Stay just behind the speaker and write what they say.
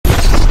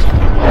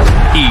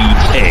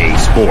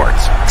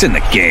sports. It's in the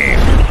game.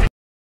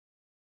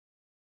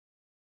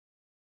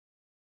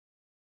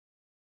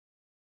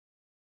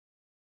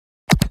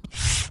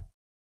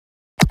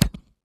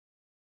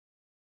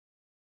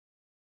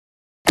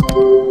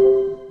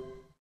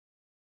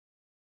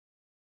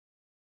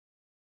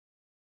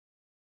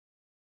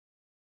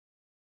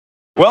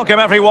 Welcome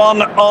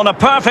everyone on a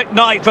perfect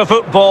night for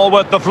football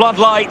with the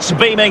floodlights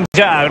beaming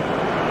down.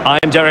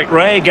 I'm Derek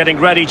Ray, getting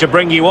ready to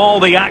bring you all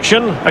the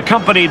action,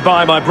 accompanied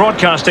by my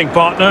broadcasting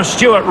partner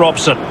Stuart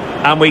Robson.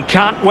 And we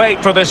can't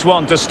wait for this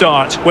one to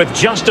start with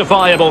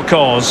justifiable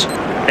cause.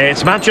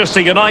 It's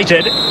Manchester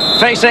United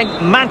facing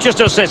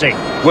Manchester City.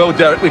 Well,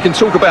 Derek, we can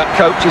talk about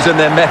coaches and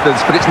their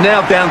methods, but it's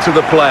now down to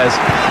the players.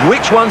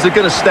 Which ones are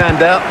going to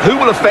stand out, who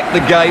will affect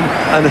the game,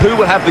 and who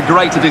will have the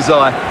greater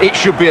desire? It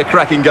should be a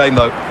cracking game,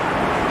 though.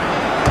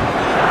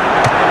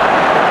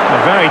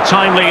 A very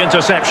timely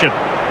interception.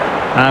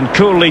 And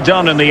coolly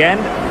done in the end.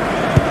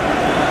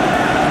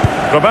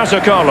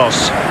 Roberto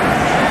Carlos.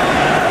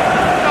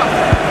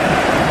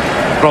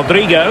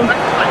 Rodrigo.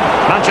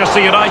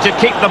 Manchester United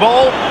keep the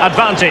ball.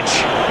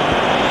 Advantage.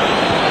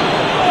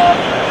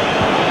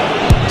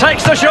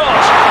 Takes the shot.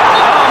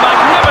 Oh,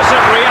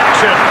 magnificent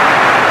reaction.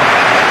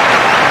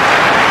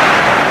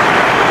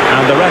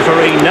 And the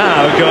referee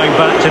now going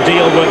back to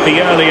deal with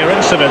the earlier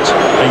incident.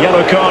 A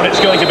yellow card it's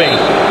going to be.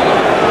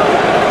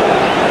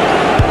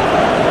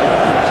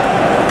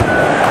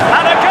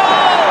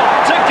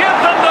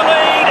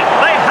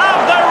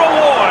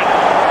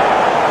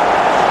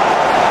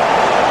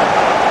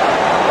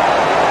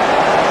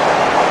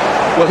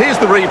 Well, here's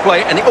the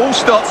replay, and it all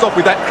starts off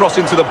with that cross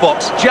into the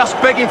box, just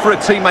begging for a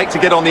teammate to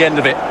get on the end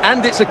of it.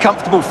 And it's a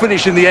comfortable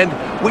finish in the end,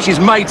 which is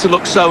made to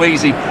look so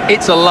easy.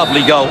 It's a lovely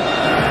goal.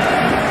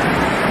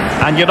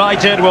 And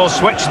United will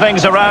switch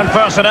things around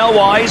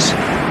personnel-wise.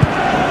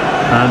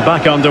 And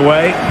back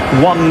underway,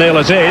 1-0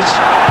 it is.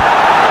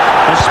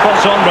 And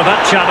spot on with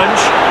that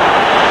challenge.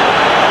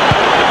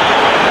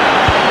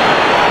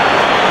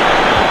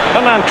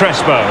 Hernan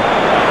Crespo.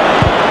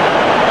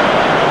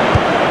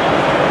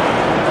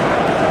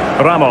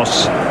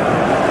 Ramos.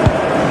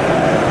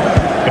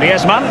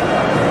 Griezmann.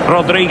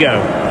 Rodrigo.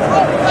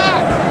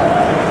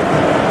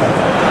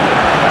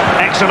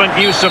 Excellent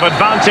use of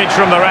advantage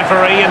from the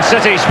referee in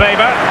City's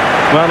favour.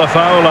 Well, a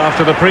foul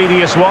after the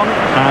previous one,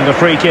 and a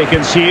free kick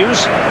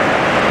ensues.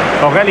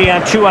 Aurélien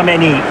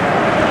Tchouameni.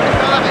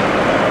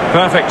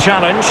 Perfect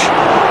challenge.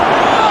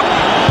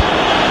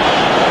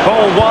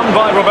 Ball won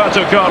by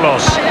Roberto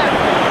Carlos.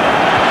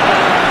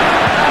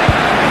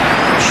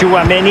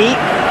 Tchouameni.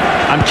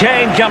 And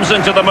Kane comes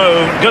into the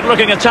move.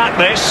 Good-looking attack,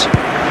 this.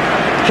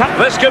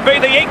 This could be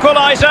the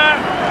equaliser.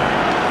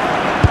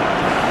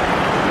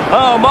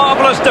 Oh,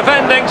 marvellous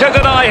defending to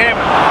deny him.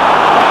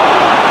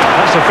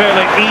 That's a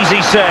fairly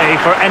easy save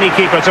for any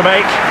keeper to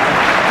make.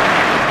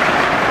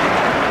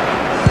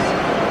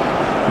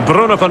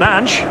 Bruno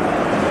Fernandes.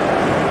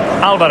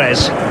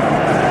 Alvarez.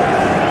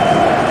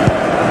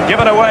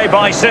 Given away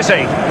by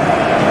City.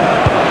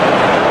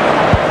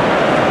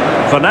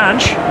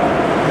 Fernandes.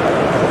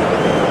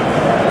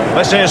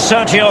 This is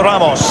Sergio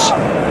Ramos.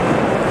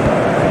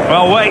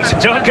 Well, wait,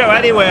 don't go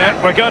anywhere.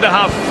 We're going to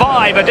have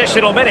 5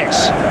 additional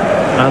minutes.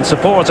 And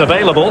support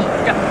available.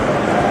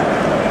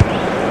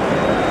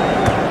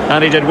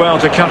 And he did well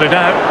to cut it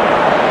out.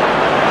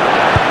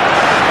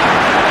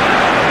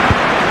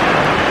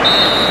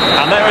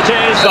 And there it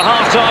is, the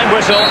half-time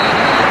whistle.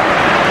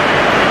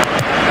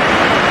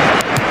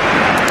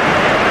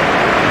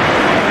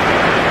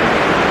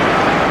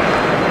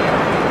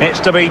 It's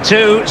to be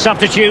 2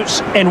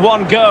 substitutes in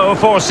one go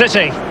for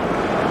City.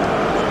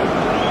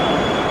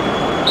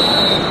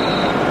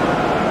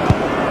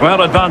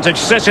 Well, advantage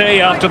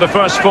City after the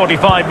first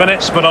 45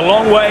 minutes, but a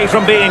long way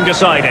from being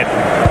decided.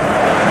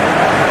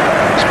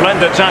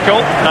 Splendid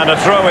tackle and a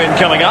throw-in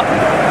coming up.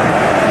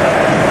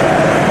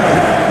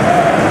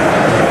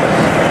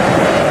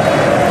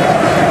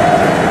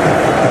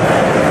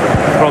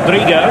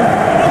 Rodrigo.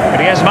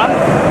 Griezmann.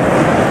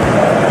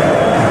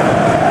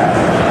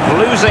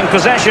 Losing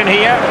possession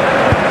here.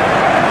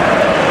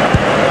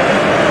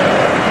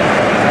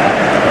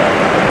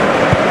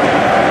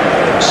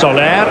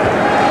 Soler.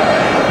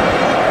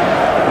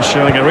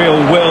 Showing a real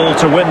will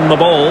to win the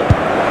ball.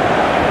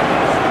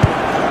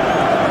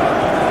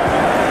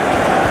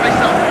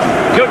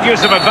 Good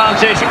use of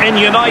advantage in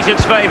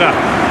United's favour.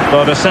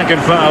 But a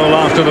second foul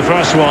after the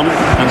first one,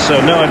 and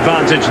so no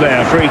advantage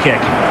there. Free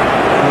kick.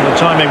 Well, the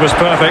timing was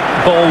perfect.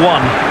 Ball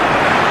won.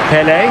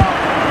 Pelé.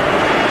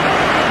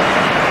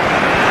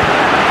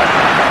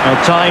 Well,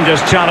 timed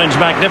his challenge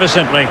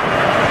magnificently.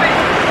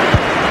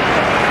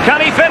 Can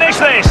he finish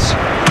this?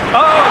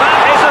 Oh,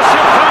 that is a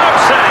superb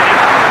save.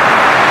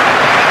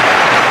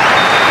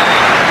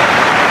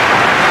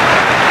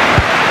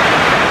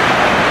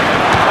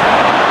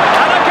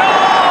 And a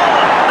goal!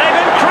 They've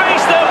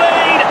increased their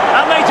lead,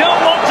 and they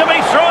don't want to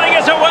be throwing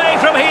it away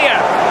from here.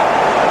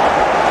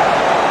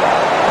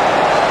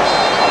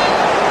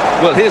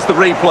 Well, here's the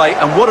replay,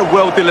 and what a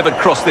well-delivered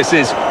cross this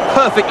is.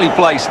 Perfectly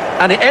placed,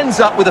 and it ends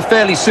up with a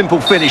fairly simple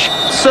finish.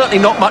 Certainly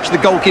not much the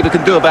goalkeeper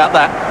can do about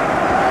that.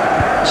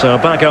 So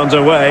back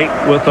underway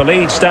with the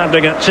lead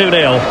standing at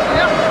 2-0.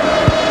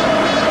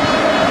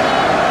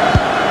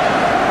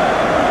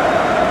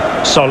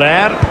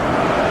 Soler.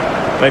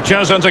 They've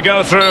chosen to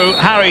go through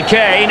Harry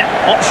Kane.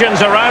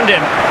 Options around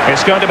him.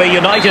 It's going to be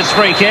United's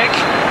free kick.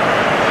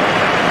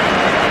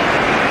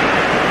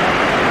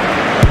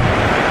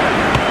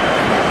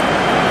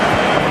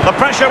 The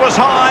pressure was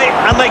high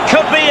and they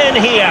could be in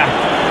here.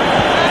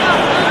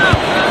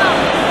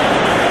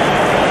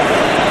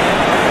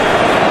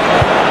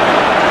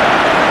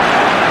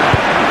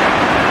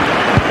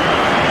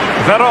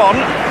 Veron.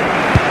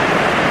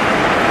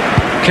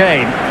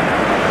 Kane.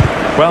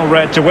 Well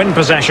read to win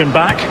possession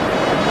back.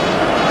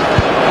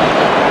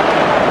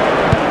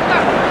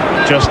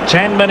 Just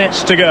 10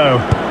 minutes to go.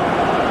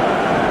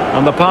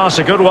 And the pass,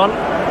 a good one.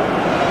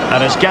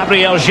 And it's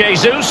Gabriel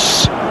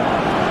Jesus.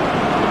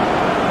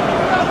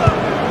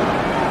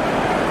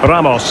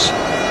 Ramos.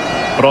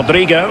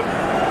 Rodrigo.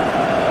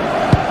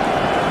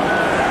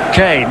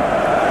 Kane.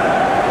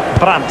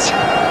 Brandt.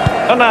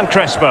 Hernan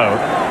Crespo.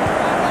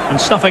 And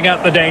snuffing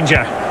out the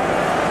danger.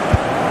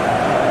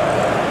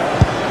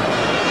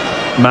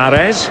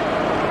 Mahrez.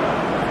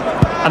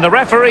 And the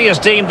referee has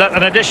deemed that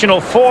an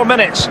additional 4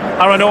 minutes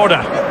are in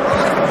order.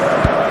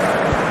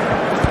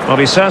 Well,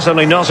 he's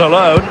certainly not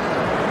alone.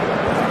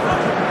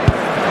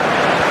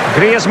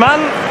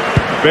 Griezmann.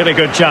 Really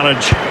good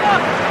challenge.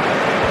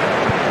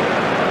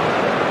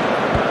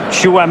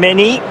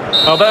 Chouameni.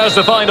 Well, there's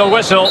the final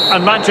whistle,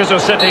 and Manchester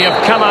City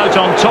have come out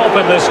on top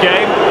in this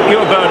game.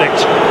 Your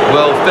verdict?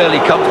 Well, fairly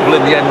comfortable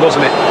in the end,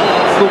 wasn't it?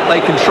 Thought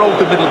they controlled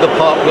the middle of the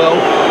park well.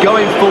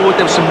 Going forward,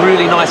 there was some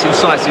really nice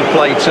incisive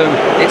play too.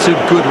 It's a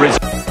good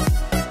result.